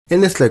In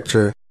this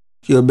lecture,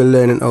 you'll be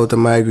learning how to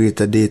migrate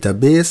a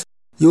database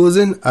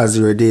using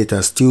Azure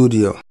Data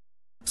Studio.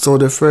 So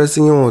the first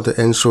thing you want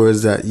to ensure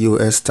is that you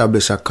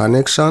establish a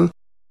connection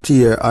to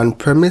your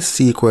on-premise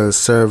SQL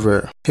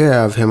server. Here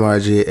I have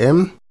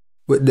MRJM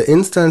with the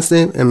instance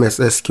name MS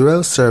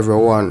SQL Server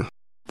 1.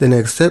 The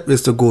next step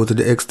is to go to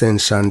the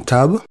extension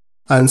tab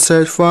and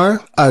search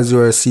for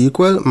Azure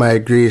SQL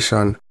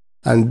Migration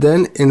and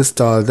then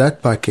install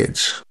that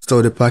package.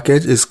 So the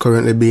package is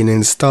currently being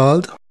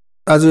installed.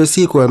 Azure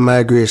SQL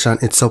Migration,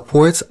 it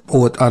supports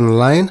both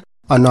online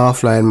and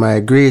offline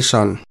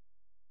migration.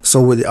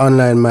 So with the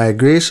online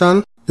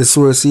migration, the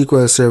source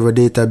SQL Server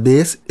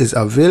database is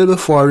available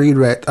for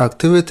read-write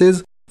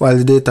activities while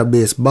the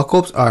database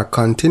backups are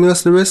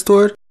continuously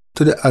restored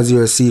to the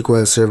Azure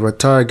SQL Server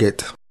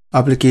target.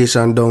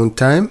 Application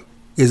downtime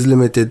is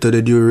limited to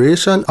the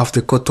duration of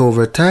the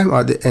cutover time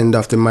at the end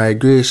of the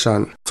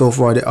migration. So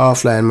for the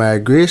offline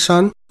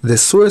migration, the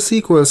source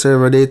SQL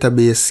Server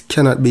database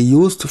cannot be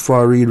used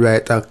for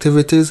read-write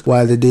activities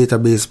while the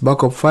database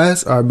backup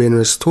files are being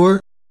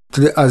restored to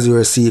the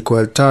Azure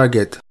SQL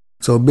target.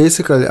 So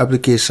basically,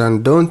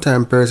 application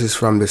downtime persists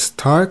from the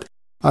start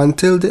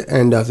until the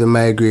end of the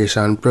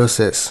migration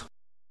process.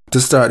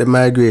 To start the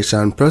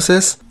migration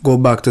process, go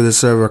back to the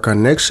server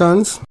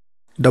connections,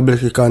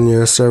 double-click on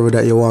your server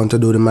that you want to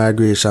do the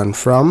migration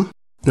from.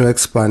 Now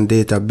expand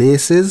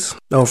databases.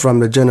 Now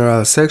from the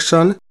general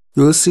section,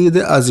 you will see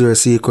the Azure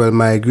SQL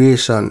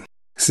Migration.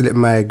 Select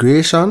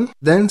Migration,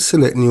 then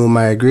select New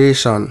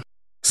Migration.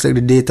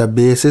 Select the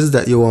databases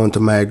that you want to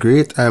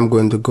migrate. I am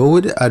going to go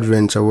with the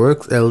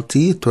AdventureWorks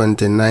LT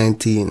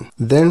 2019.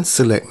 Then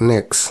select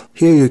Next.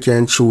 Here you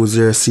can choose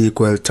your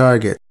SQL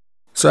target.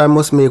 So I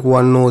must make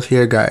one note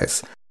here,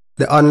 guys.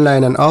 The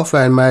online and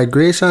offline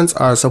migrations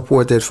are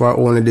supported for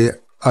only the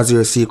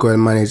Azure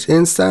SQL Managed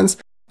Instance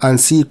and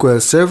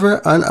SQL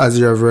Server and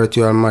Azure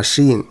Virtual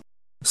Machine.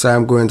 So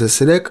I'm going to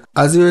select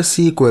Azure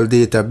SQL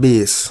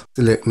Database.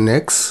 Select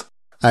Next.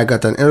 I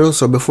got an error,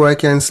 so before I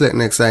can select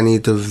Next, I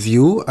need to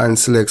view and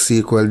select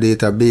SQL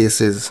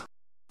Databases.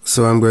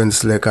 So I'm going to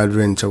select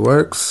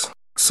AdventureWorks.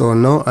 So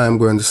now I'm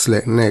going to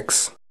select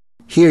Next.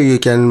 Here you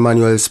can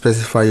manually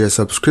specify your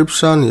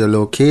subscription, your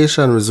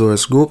location,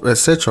 resource group,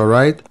 etc.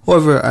 right?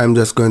 However, I'm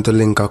just going to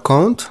link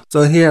account.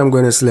 So here I'm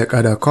going to select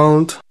add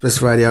account,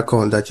 specify the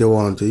account that you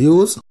want to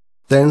use.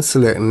 Then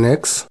select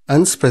Next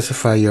and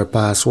specify your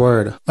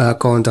password. My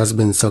account has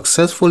been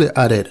successfully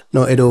added.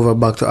 Now head over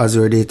back to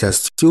Azure Data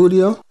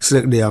Studio,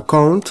 select the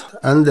account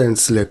and then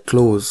select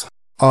Close.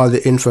 All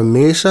the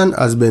information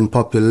has been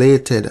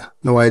populated.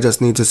 Now I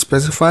just need to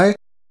specify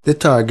the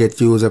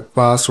target user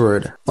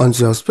password. Once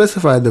you have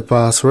specified the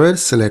password,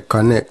 select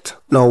Connect.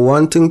 Now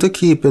one thing to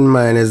keep in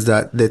mind is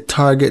that the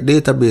target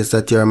database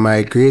that you are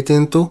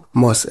migrating to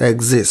must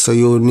exist. So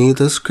you need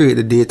to create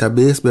the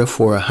database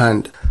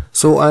beforehand.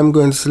 So I'm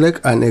going to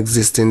select an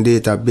existing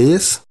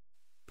database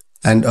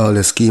and all the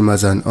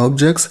schemas and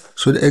objects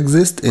should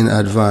exist in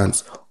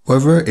advance.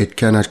 However, it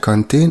cannot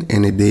contain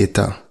any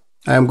data.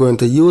 I'm going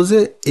to use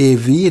it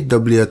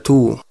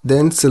AVW2,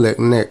 then select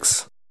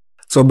Next.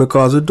 So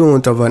because we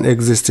don't have an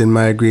existing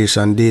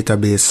migration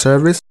database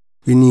service,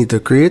 we need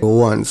to create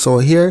one. So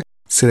here,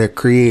 select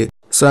Create.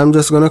 So I'm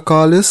just going to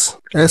call this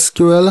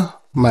SQL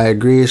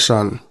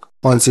Migration.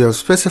 Once you have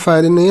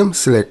specified the name,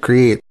 select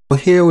Create. So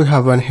here we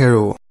have an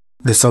error.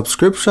 The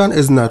subscription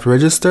is not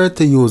registered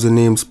to use the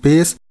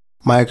namespace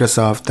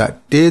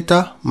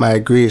Microsoft.data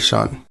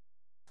migration.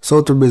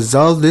 So to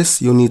resolve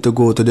this, you need to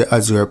go to the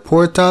Azure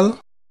portal,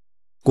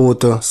 go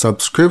to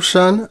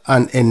Subscription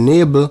and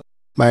enable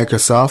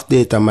Microsoft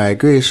Data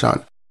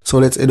Migration. So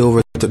let's head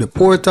over to the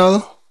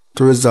portal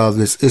to resolve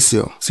this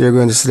issue. So you're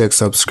going to select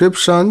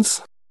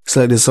Subscriptions,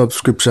 select the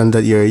subscription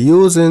that you're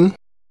using,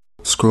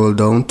 scroll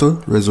down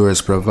to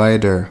Resource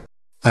Provider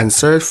and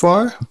search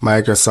for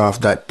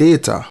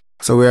Microsoft.data.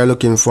 So we are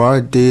looking for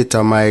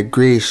data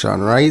migration,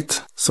 right?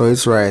 So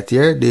it's right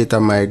here, data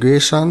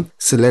migration,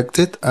 select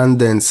it and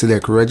then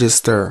select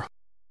register.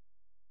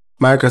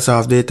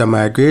 Microsoft Data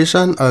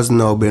Migration has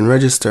now been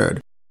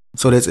registered.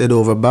 So let's head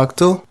over back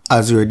to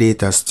Azure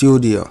Data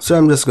Studio. So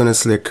I'm just going to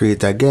select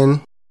Create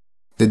again.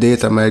 The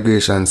data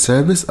migration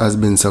service has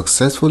been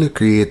successfully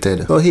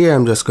created. So here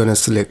I'm just going to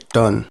select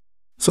Done.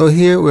 So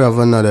here we have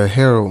another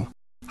error.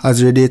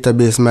 Azure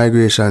Database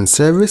Migration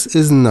Service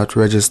is not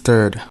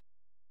registered.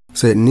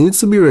 So it needs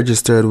to be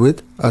registered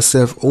with a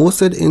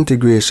self-hosted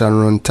integration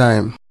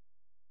runtime.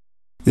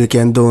 You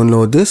can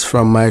download this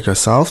from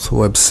Microsoft's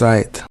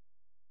website.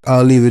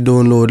 I'll leave the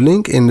download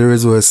link in the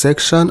resource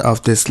section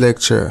of this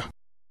lecture.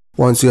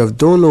 Once you have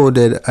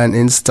downloaded and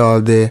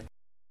installed the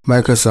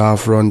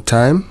Microsoft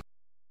runtime,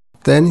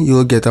 then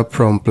you'll get a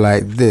prompt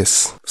like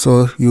this.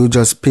 So you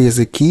just paste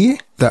the key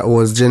that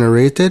was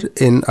generated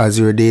in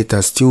Azure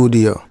Data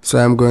Studio. So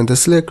I'm going to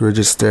select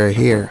Register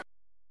here.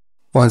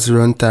 Once the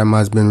runtime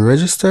has been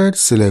registered,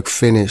 select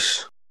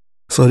Finish.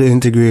 So the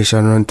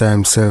integration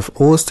runtime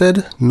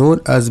self-hosted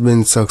node has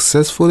been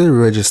successfully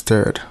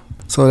registered.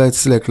 So let's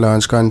select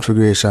Launch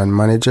Configuration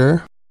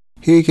Manager.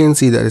 Here you can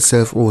see that the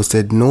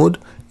self-hosted node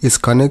is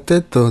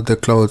connected to the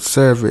cloud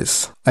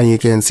service, and you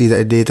can see that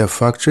the Data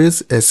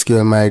Factory's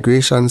SQL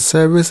migration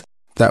service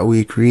that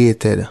we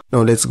created.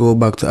 Now let's go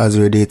back to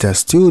Azure Data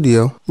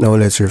Studio. Now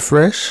let's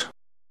refresh.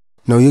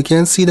 Now you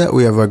can see that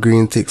we have a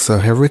green tick, so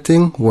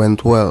everything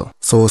went well.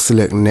 So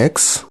select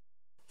next.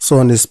 So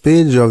on this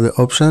page you have the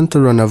option to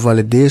run a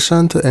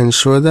validation to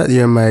ensure that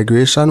your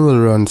migration will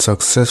run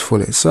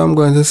successfully. So I'm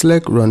going to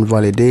select run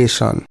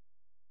validation.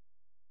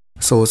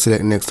 So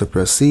select next to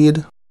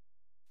proceed.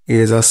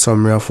 Here's a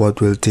summary of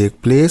what will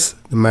take place.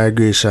 The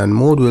migration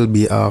mode will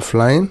be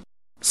offline.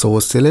 So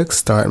select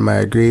start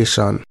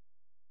migration.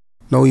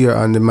 Now you're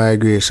on the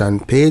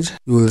migration page.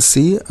 You will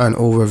see an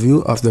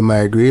overview of the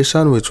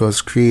migration which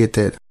was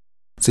created.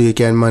 So you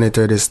can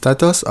monitor the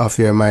status of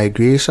your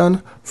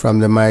migration from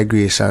the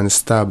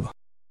Migrations tab.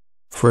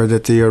 Further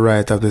to your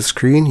right of the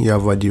screen, you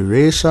have a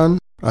duration,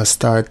 a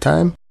start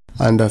time,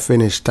 and a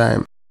finish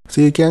time.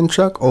 So you can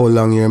track how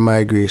long your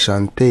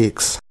migration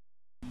takes.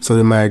 So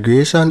the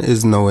migration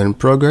is now in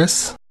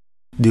progress.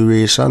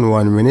 Duration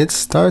 1 minute,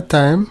 start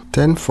time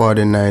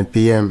 10:49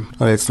 p.m.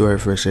 Now let's do a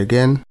refresh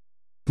again.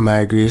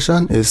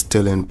 Migration is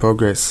still in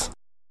progress.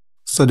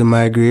 So the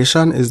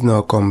migration is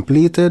now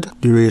completed,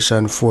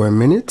 duration 4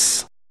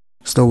 minutes.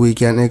 So we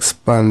can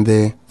expand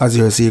the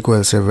Azure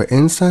SQL Server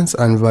instance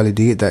and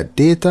validate that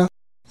data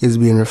is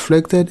being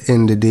reflected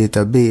in the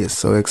database.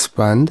 So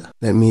expand,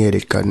 let me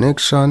edit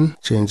connection,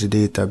 change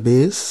the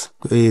database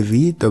to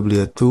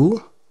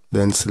AVW2,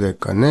 then select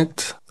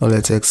connect. Now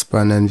let's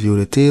expand and view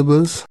the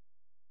tables.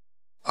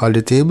 All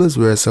the tables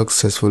were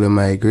successfully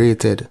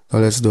migrated. Now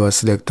let's do a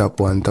select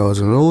top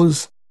 1000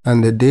 rows,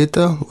 and the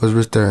data was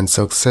returned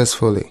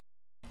successfully.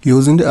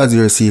 Using the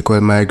Azure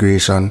SQL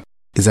migration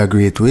is a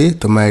great way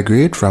to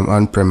migrate from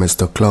on-premise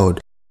to cloud,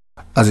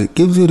 as it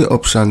gives you the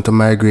option to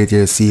migrate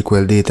your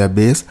SQL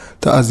database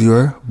to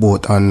Azure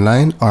both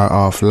online or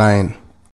offline.